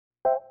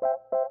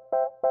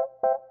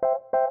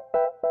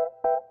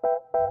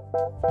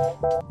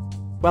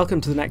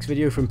Welcome to the next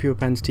video from Pure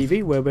Pens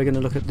TV, where we're going to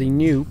look at the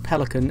new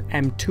Pelikan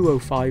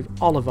M205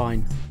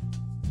 Olivine.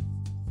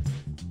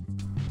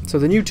 So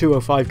the new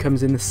 205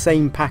 comes in the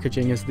same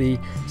packaging as the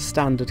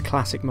standard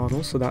classic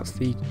model, so that's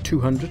the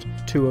 200,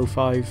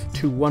 205,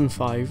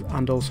 215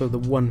 and also the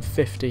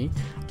 150,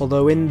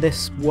 although in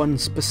this one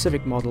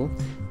specific model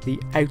the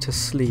outer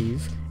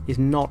sleeve is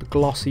not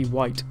glossy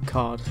white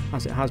card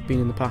as it has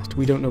been in the past.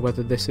 We don't know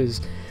whether this is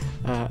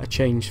a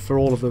change for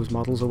all of those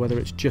models or whether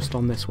it's just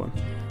on this one.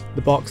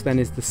 The box then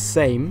is the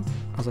same,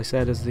 as I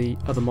said, as the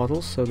other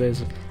models, so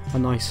there's a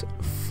nice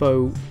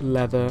faux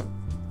leather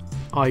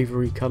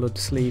ivory coloured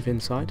sleeve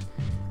inside,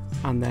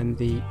 and then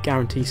the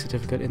guarantee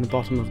certificate in the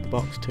bottom of the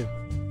box too.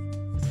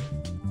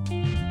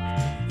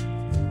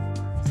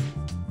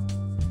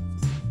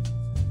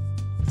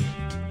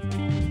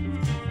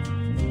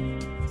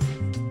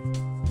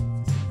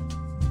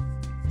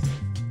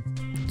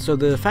 So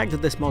the fact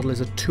that this model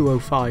is a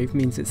 205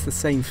 means it's the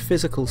same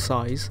physical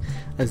size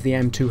as the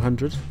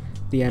M200,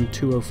 the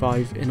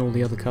M205 in all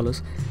the other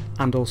colours,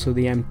 and also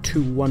the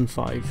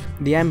M215.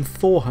 The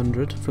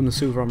M400 from the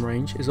Souvron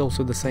range is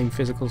also the same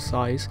physical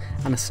size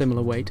and a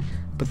similar weight,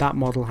 but that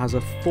model has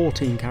a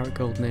 14 karat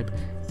gold nib,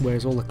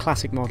 whereas all the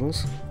classic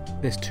models,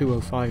 this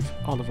 205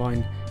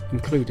 Olivine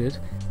included,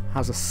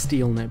 has a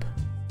steel nib.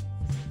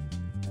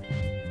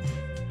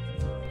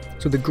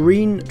 So the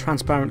green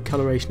transparent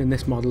coloration in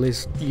this model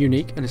is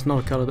unique, and it's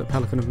not a colour that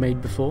Pelikan have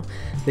made before.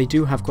 They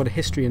do have quite a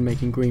history in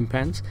making green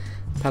pens.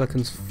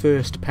 Pelikan's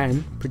first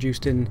pen,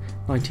 produced in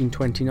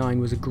 1929,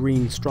 was a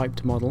green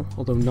striped model,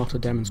 although not a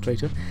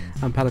demonstrator,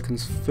 and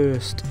Pelikan's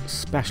first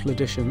special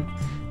edition,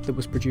 that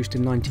was produced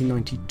in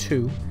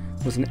 1992,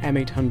 was an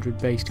M800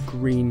 based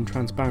green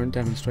transparent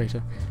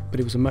demonstrator, but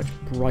it was a much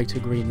brighter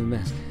green than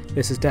this.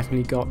 This has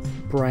definitely got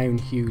brown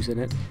hues in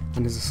it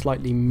and is a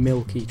slightly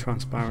milky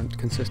transparent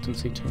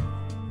consistency too.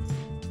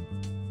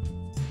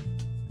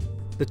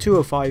 The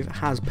 205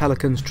 has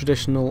Pelikan's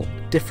traditional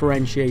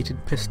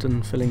differentiated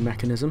piston filling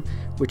mechanism,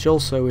 which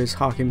also is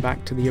harking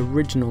back to the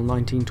original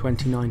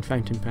 1929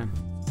 fountain pen.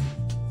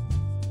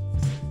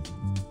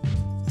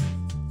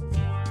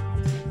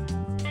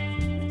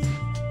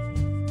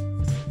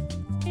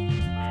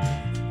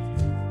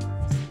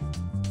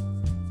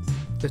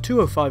 The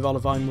 205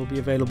 Olivine will be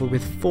available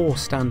with 4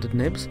 standard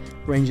nibs,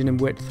 ranging in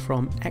width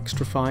from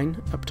extra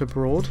fine up to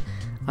broad,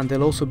 and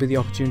there'll also be the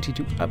opportunity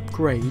to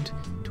upgrade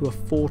to a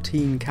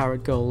 14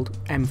 karat gold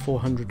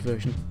M400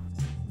 version.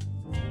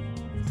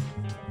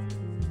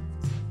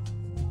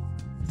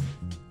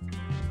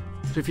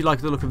 So if you like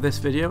the look of this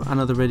video and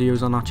other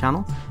videos on our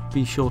channel,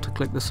 be sure to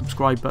click the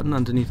subscribe button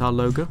underneath our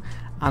logo,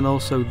 and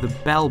also the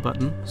bell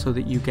button so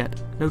that you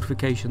get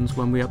notifications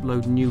when we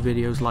upload new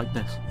videos like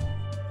this.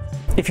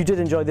 If you did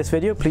enjoy this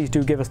video, please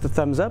do give us the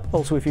thumbs up.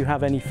 Also, if you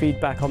have any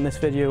feedback on this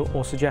video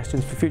or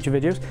suggestions for future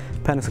videos,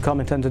 pen us a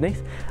comment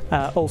underneath.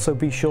 Also,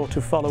 be sure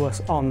to follow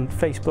us on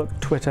Facebook,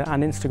 Twitter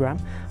and Instagram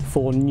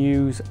for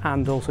news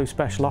and also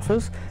special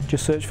offers.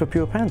 Just search for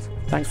Pure Pens.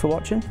 Thanks for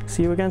watching.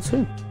 See you again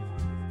soon.